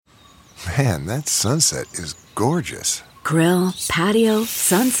Man, that sunset is gorgeous. Grill, patio,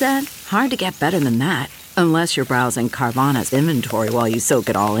 sunset. Hard to get better than that. Unless you're browsing Carvana's inventory while you soak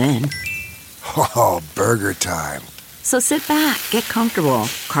it all in. Oh, burger time. So sit back, get comfortable.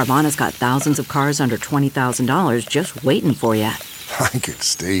 Carvana's got thousands of cars under $20,000 just waiting for you. I could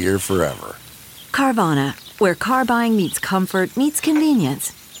stay here forever. Carvana, where car buying meets comfort meets convenience.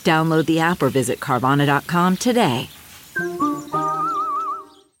 Download the app or visit Carvana.com today.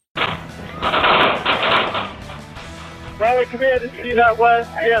 Valley Command, see that west.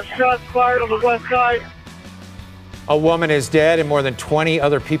 We have shots fired on the west side. A woman is dead and more than 20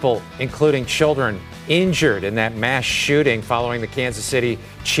 other people, including children, injured in that mass shooting following the Kansas City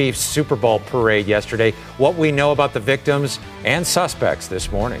Chiefs Super Bowl parade yesterday. What we know about the victims and suspects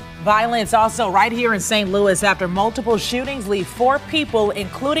this morning. Violence also right here in St. Louis after multiple shootings leave 4 people,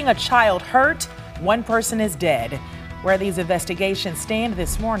 including a child, hurt. 1 person is dead. Where these investigations stand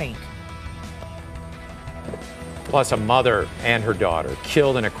this morning. Plus, a mother and her daughter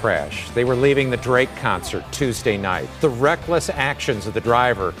killed in a crash. They were leaving the Drake concert Tuesday night. The reckless actions of the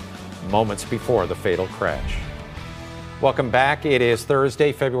driver moments before the fatal crash. Welcome back. It is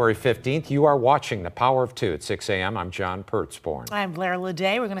Thursday, February 15th. You are watching The Power of Two at 6 a.m. I'm John Pertzborn. I'm Blair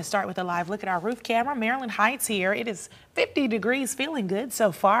Leday. We're going to start with a live look at our roof camera. Maryland Heights here. It is 50 degrees, feeling good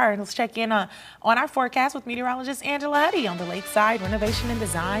so far. Let's check in on our forecast with meteorologist Angela Huddy on the Lakeside Renovation and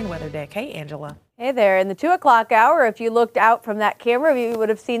Design Weather Deck. Hey, Angela. Hey there. In the 2 o'clock hour, if you looked out from that camera, you would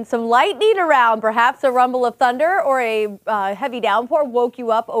have seen some lightning around. Perhaps a rumble of thunder or a heavy downpour woke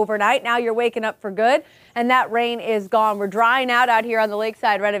you up overnight. Now you're waking up for good, and that rain is gone. We're drying out here on the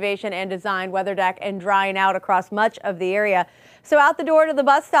Lakeside Renovation and Design Weather Deck and drying out across much of the area. So out the door to the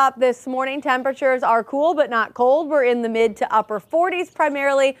bus stop this morning, temperatures are cool but not cold. We're in the mid to upper 40s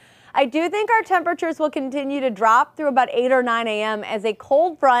primarily. I do think our temperatures will continue to drop through about 8 or 9 a.m. as a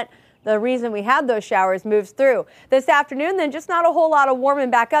cold front, the reason we had those showers, moves through. This afternoon, then, just not a whole lot of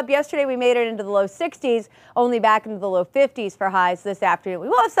warming back up. Yesterday, we made it into the low 60s, only back into the low 50s for highs this afternoon. We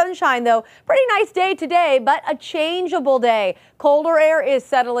will have sunshine, though. Pretty nice day today, but a changeable day. Colder air is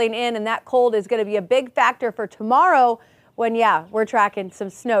settling in, and that cold is going to be a big factor for tomorrow when, we're tracking some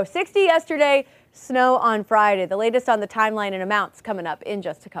snow. 60 yesterday, snow on Friday. The latest on the timeline and amounts coming up in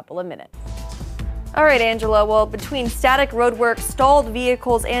just a couple of minutes. All right, Angela. Well, between static roadwork, stalled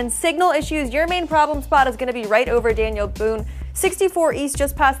vehicles, and signal issues, your main problem spot is going to be right over Daniel Boone. 64 East,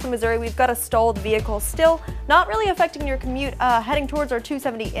 just past the Missouri. We've got a stalled vehicle still, not really affecting your commute, heading towards our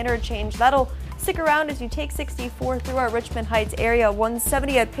 270 interchange. That'll stick around as you take 64 through our Richmond Heights area.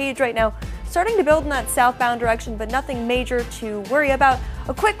 170 at Page right now, starting to build in that southbound direction, but nothing major to worry about.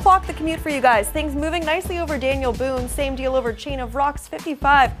 A quick clock the commute for you guys. Things moving nicely over Daniel Boone. Same deal over Chain of Rocks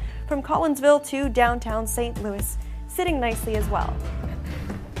 55 from Collinsville to downtown St. Louis. Sitting nicely as well.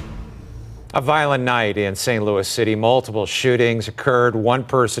 A violent night in St. Louis City. Multiple shootings occurred. 1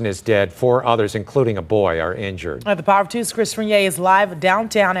 person is dead. 4 others, including a boy, are injured. The Power of Two's Chris Fournier is live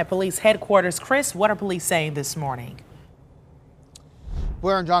downtown at police headquarters. Chris, what are police saying this morning?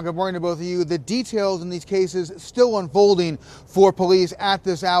 Blair and John, good morning to both of you. The details in these cases still unfolding for police at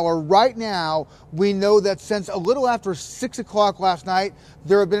this hour. Right now, we know that since a little after 6 o'clock last night,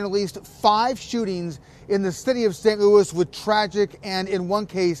 there have been at least 5 shootings in the city of St. Louis with tragic and, in one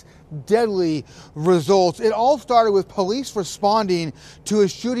case, deadly results. It all started with police responding to a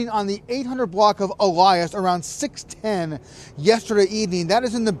shooting on the 800 block of Elias around 6:10 yesterday evening. That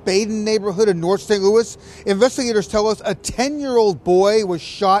is in the Baden neighborhood of North St. Louis. Investigators tell us a 10-year-old boy was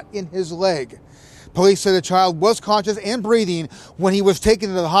shot in his leg. Police say the child was conscious and breathing when he was taken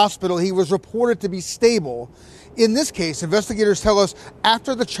to the hospital. He was reported to be stable. In this case, investigators tell us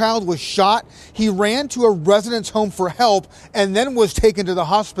after the child was shot, he ran to a resident's home for help and then was taken to the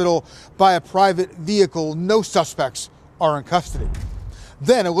hospital by a private vehicle. No suspects are in custody.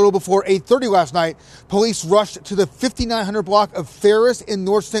 Then, a little before 8:30 last night, police rushed to the 5900 block of Ferris in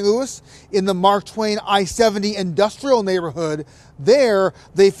North St. Louis in the Mark Twain I-70 industrial neighborhood. There,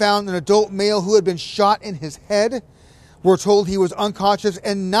 they found an adult male who had been shot in his head. We're told he was unconscious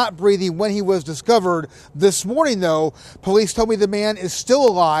and not breathing when he was discovered. This morning, though, police told me the man is still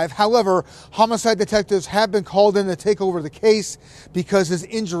alive. However, homicide detectives have been called in to take over the case because his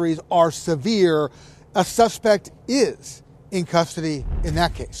injuries are severe. A suspect is in custody in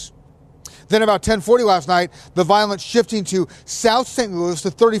that case. Then about 10:40 last night, the violence shifting to South St. Louis,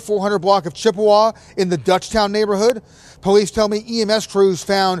 the 3400 block of Chippewa in the Dutchtown neighborhood. Police tell me EMS crews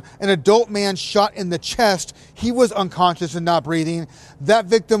found an adult man shot in the chest. He was unconscious and not breathing. That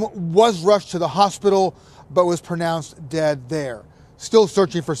victim was rushed to the hospital, but was pronounced dead there. Still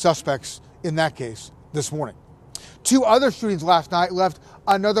searching for suspects in that case this morning. 2 other shootings last night left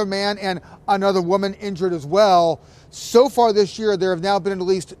another man and another woman injured as well. So far this year, there have now been at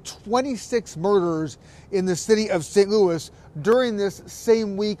least 26 murders in the city of St. Louis. During this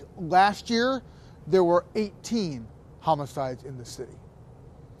same week last year, there were 18 homicides in the city.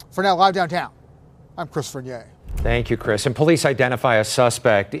 For now, live downtown, I'm Chris Fernier. Thank you, Chris. And police identify a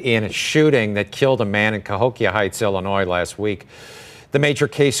suspect in a shooting that killed a man in Cahokia Heights, Illinois last week. The major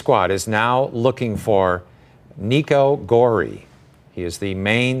case squad is now looking for Nico Gorey. He is the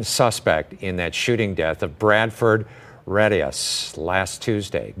main suspect in that shooting death of Bradford Redias last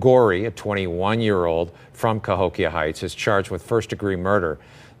Tuesday. Gorey, a 21-year-old from Cahokia Heights, is charged with first-degree murder.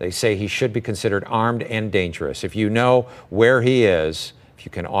 They say he should be considered armed and dangerous. If you know where he is, if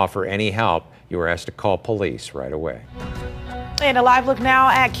you can offer any help, you are asked to call police right away. And a live look now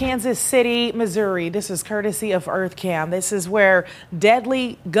at Kansas City, Missouri. This is courtesy of EarthCam. This is where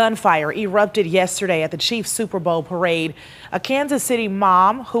deadly gunfire erupted yesterday at the Chiefs Super Bowl parade. A Kansas City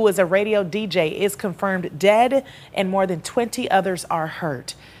mom who was a radio DJ is confirmed dead and more than 20 others are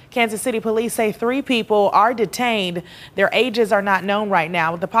hurt. Kansas City police say 3 people are detained. Their ages are not known right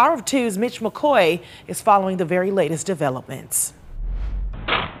now. The Power of Two's Mitch McCoy is following the very latest developments.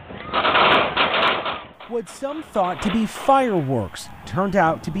 What some thought to be fireworks turned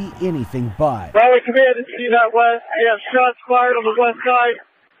out to be anything but. Well, we command to see that west. We have shots fired on the west side.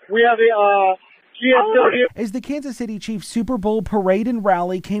 We have the GSW. As the Kansas City Chiefs Super Bowl parade and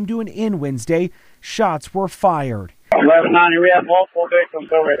rally came to an end Wednesday, shots were fired. 1190, we have multiple victims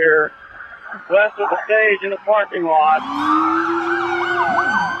over here west of the stage in the parking lot.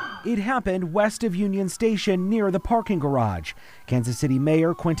 It happened west of Union Station near the parking garage. Kansas City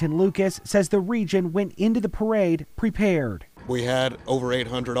Mayor Quentin Lucas says the region went into the parade prepared. We had over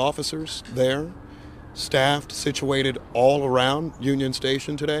 800 officers there, staffed, situated all around Union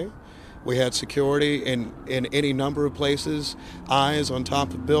Station today. We had security in any number of places, eyes on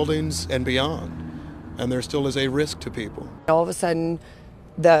top of buildings and beyond. And there still is a risk to people. All of a sudden,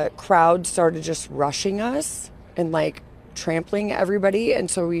 the crowd started just rushing us and trampling everybody, and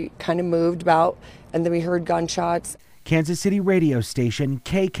so we kind of moved about, and then we heard gunshots. Kansas City radio station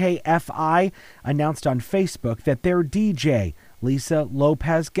KKFI announced on Facebook that their DJ, Lisa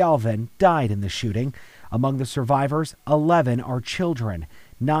Lopez Galvin, died in the shooting. Among the survivors, 11 are children.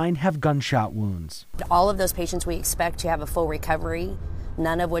 9 have gunshot wounds. All of those patients we expect to have a full recovery,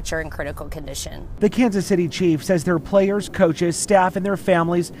 none of which are in critical condition. The Kansas City Chiefs says their players, coaches, staff, and their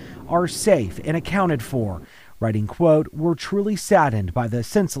families are safe and accounted for. Writing, quote, "We're truly saddened by the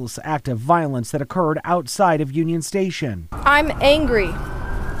senseless act of violence that occurred outside of Union Station." I'm angry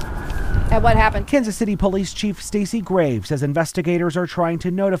at what happened. Kansas City Police Chief Stacey Graves says investigators are trying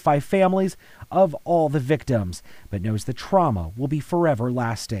to notify families of all the victims, but knows the trauma will be forever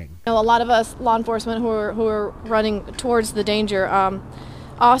lasting. A lot of us law enforcement who are running towards the danger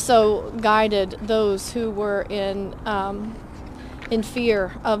also guided those who were in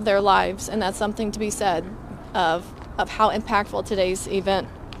fear of their lives, and that's something to be said of how impactful today's event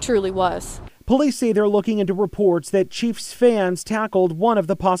truly was. Police say they're looking into reports that Chiefs fans tackled one of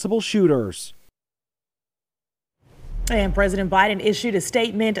the possible shooters. And President Biden issued a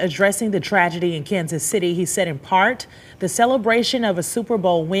statement addressing the tragedy in Kansas City. He said, in part, the celebration of a Super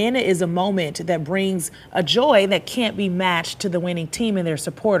Bowl win is a moment that brings a joy that can't be matched to the winning team and their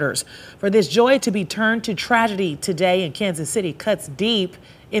supporters. For this joy to be turned to tragedy today in Kansas City cuts deep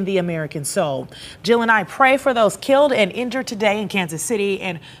in the American soul. Jill and I pray for those killed and injured today in Kansas City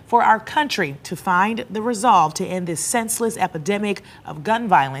and for our country to find the resolve to end this senseless epidemic of gun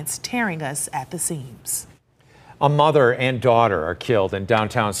violence tearing us at the seams. A mother and daughter are killed in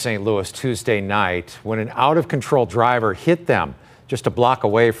downtown St. Louis Tuesday night when an out-of-control driver hit them just a block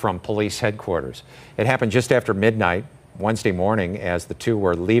away from police headquarters. It happened just after midnight Wednesday morning as the two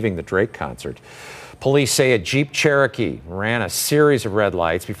were leaving the Drake concert. Police say a Jeep Cherokee ran a series of red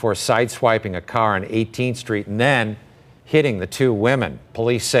lights before sideswiping a car on 18th Street and then hitting the two women.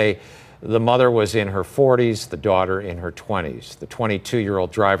 Police say the mother was in her 40s, the daughter in her 20s. The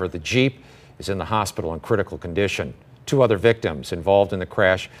 22-year-old driver of the Jeep is in the hospital in critical condition. 2 other victims involved in the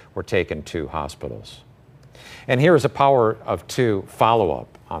crash were taken to hospitals. And here is a Power of Two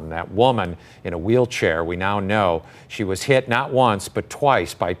follow-up on that woman in a wheelchair. We now know she was hit not once but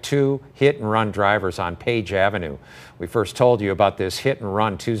twice by 2 hit-and-run drivers on Page Avenue. We first told you about this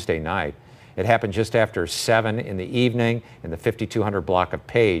hit-and-run Tuesday night. It happened just after 7 in the evening in the 5200 block of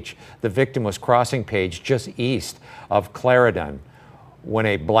Page. The victim was crossing Page just east of Clarendon when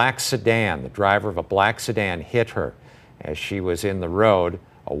a black sedan, the driver of a black sedan, hit her. As she was in the road,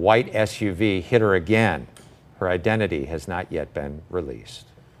 a white SUV hit her again. Her identity has not yet been released.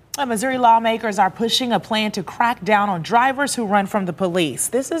 Missouri lawmakers are pushing a plan to crack down on drivers who run from the police.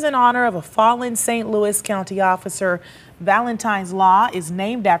 This is in honor of a fallen St. Louis County officer. Valentine's Law is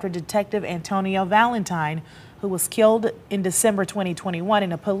named after Detective Antonio Valentine, who was killed in December 2021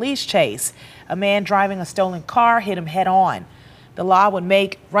 in a police chase. A man driving a stolen car hit him head on. The law would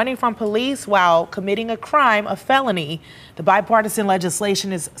make running from police while committing a crime a felony. The bipartisan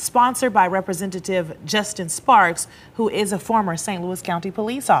legislation is sponsored by Representative Justin Sparks, who is a former St. Louis County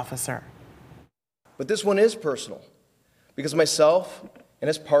police officer. But this one is personal because myself and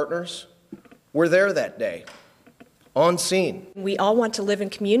his partners were there that day, on scene. We all want to live in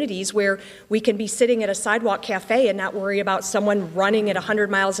communities where we can be sitting at a sidewalk cafe and not worry about someone running at 100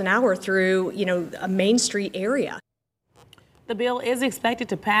 miles an hour through, a Main Street area. The bill is expected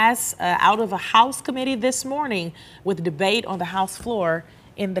to pass out of a House committee this morning with debate on the House floor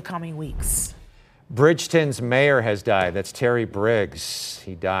in the coming weeks. Bridgeton's mayor has died. That's Terry Briggs.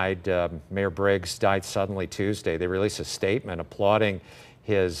 He died, Mayor Briggs died suddenly Tuesday. They released a statement applauding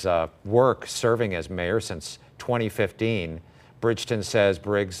his work serving as mayor since 2015. Bridgeton says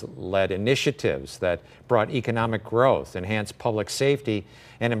Briggs led initiatives that brought economic growth, enhanced public safety,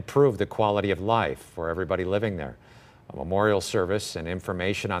 and improved the quality of life for everybody living there. A memorial service and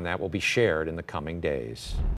information on that will be shared in the coming days.